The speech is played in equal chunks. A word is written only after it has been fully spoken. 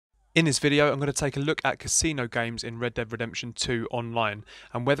In this video, I'm going to take a look at casino games in Red Dead Redemption 2 online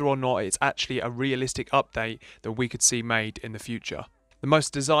and whether or not it's actually a realistic update that we could see made in the future. The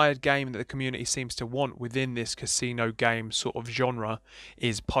most desired game that the community seems to want within this casino game sort of genre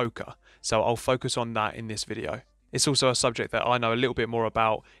is poker, so I'll focus on that in this video. It's also a subject that I know a little bit more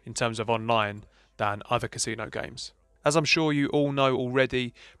about in terms of online than other casino games. As I'm sure you all know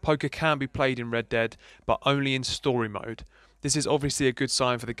already, poker can be played in Red Dead, but only in story mode. This is obviously a good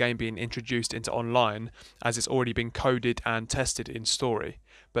sign for the game being introduced into online, as it's already been coded and tested in story.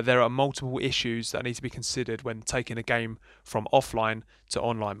 But there are multiple issues that need to be considered when taking a game from offline to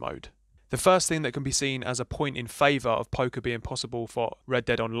online mode. The first thing that can be seen as a point in favour of poker being possible for Red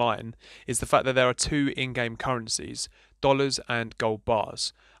Dead Online is the fact that there are two in-game currencies, dollars and gold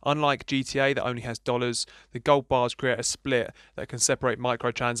bars. Unlike GTA that only has dollars, the gold bars create a split that can separate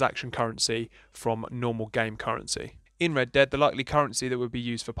microtransaction currency from normal game currency. In Red Dead, the likely currency that would be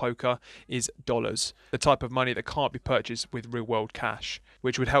used for poker is dollars, the type of money that can't be purchased with real-world cash,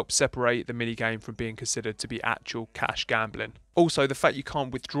 which would help separate the minigame from being considered to be actual cash gambling. Also, the fact you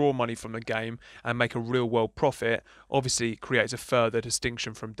can't withdraw money from the game and make a real-world profit obviously creates a further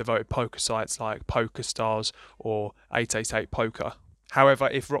distinction from devoted poker sites like PokerStars or 888 Poker. However,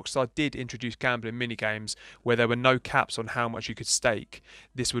 if Rockstar did introduce gambling minigames where there were no caps on how much you could stake,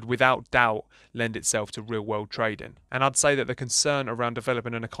 this would without doubt lend itself to real-world trading. And I'd say that the concern around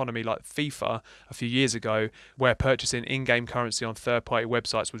developing an economy like FIFA a few years ago, where purchasing in-game currency on third-party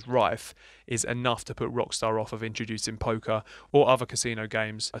websites was rife, is enough to put Rockstar off of introducing poker or other casino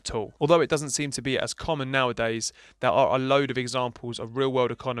games at all. Although it doesn't seem to be as common nowadays, there are a load of examples of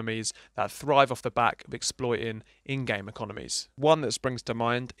real-world economies that thrive off the back of exploiting in-game economies. One that springs to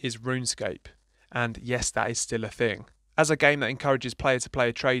mind is RuneScape, and yes, that is still a thing. As a game that encourages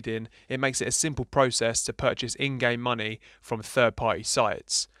player-to-player trading, it makes it a simple process to purchase in-game money from third-party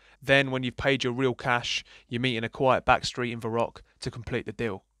sites. Then, when you've paid your real cash, you meet in a quiet backstreet in Varrock to complete the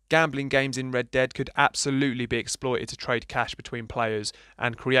deal. Gambling games in Red Dead could absolutely be exploited to trade cash between players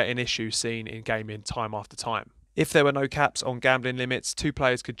and create an issue seen in gaming time after time. If there were no caps on gambling limits, two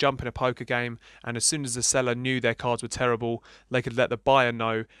players could jump in a poker game, and as soon as the seller knew their cards were terrible, they could let the buyer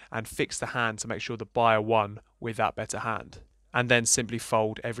know and fix the hand to make sure the buyer won with that better hand, and then simply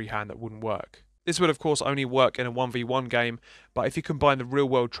fold every hand that wouldn't work. This would of course only work in a 1v1 game, but if you combine the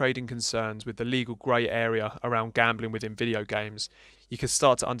real-world trading concerns with the legal grey area around gambling within video games, you can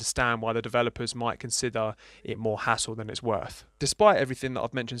start to understand why the developers might consider it more hassle than it's worth. Despite everything that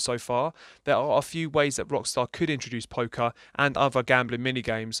I've mentioned so far, there are a few ways that Rockstar could introduce poker and other gambling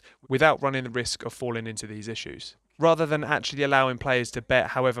minigames without running the risk of falling into these issues. Rather than actually allowing players to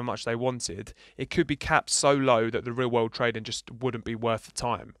bet however much they wanted, it could be capped so low that the real-world trading just wouldn't be worth the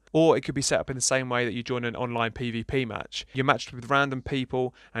time. Or it could be set up in the same way that you join an online PvP match. You're matched with random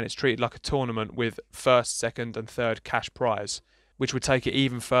people and it's treated like a tournament with first, second and third cash prize, which would take it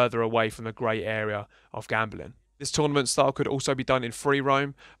even further away from the grey area of gambling. This tournament style could also be done in free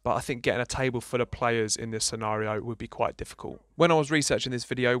roam, but I think getting a table full of players in this scenario would be quite difficult. When I was researching this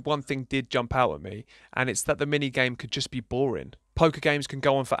video, one thing did jump out at me, and it's that the minigame could just be boring. Poker games can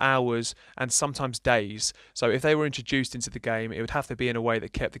go on for hours and sometimes days, so if they were introduced into the game, it would have to be in a way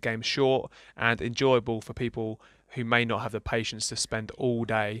that kept the game short and enjoyable for people who may not have the patience to spend all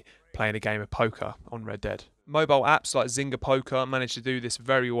day playing a game of poker on Red Dead. Mobile apps like Zynga Poker manage to do this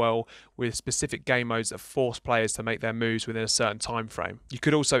very well with specific game modes that force players to make their moves within a certain time frame. You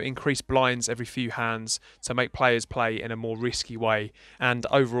could also increase blinds every few hands to make players play in a more risky way and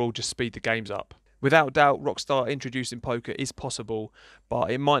overall just speed the games up. Without doubt, Rockstar introducing poker is possible, but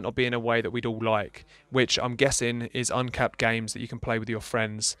it might not be in a way that we'd all like, which I'm guessing is uncapped games that you can play with your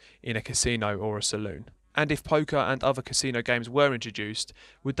friends in a casino or a saloon. And if poker and other casino games were introduced,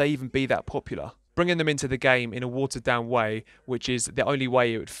 would they even be that popular? Bringing them into the game in a watered down way, which is the only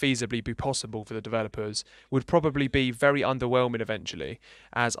way it would feasibly be possible for the developers, would probably be very underwhelming eventually,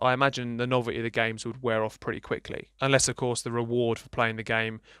 as I imagine the novelty of the games would wear off pretty quickly, unless of course the reward for playing the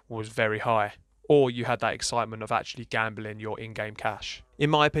game was very high, or you had that excitement of actually gambling your in-game cash. In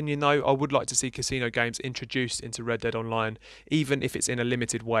my opinion though, I would like to see casino games introduced into Red Dead Online, even if it's in a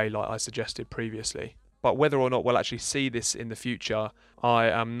limited way like I suggested previously. But whether or not we'll actually see this in the future, I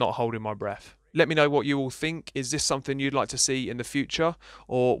am not holding my breath. Let me know what you all think. Is this something you'd like to see in the future?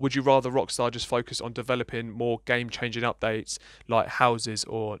 Or would you rather Rockstar just focus on developing more game-changing updates like houses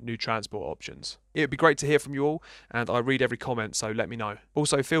or new transport options? It would be great to hear from you all, and I read every comment, so let me know.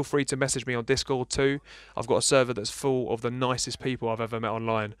 Also, feel free to message me on Discord too. I've got a server that's full of the nicest people I've ever met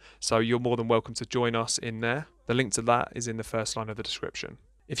online, so you're more than welcome to join us in there. The link to that is in the first line of the description.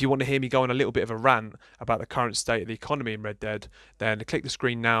 If you want to hear me go on a little bit of a rant about the current state of the economy in Red Dead, then click the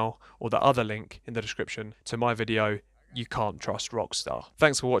screen now or the other link in the description to my video, You Can't Trust Rockstar.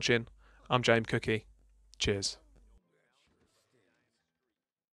 Thanks for watching. I'm JmCooKie. Cheers.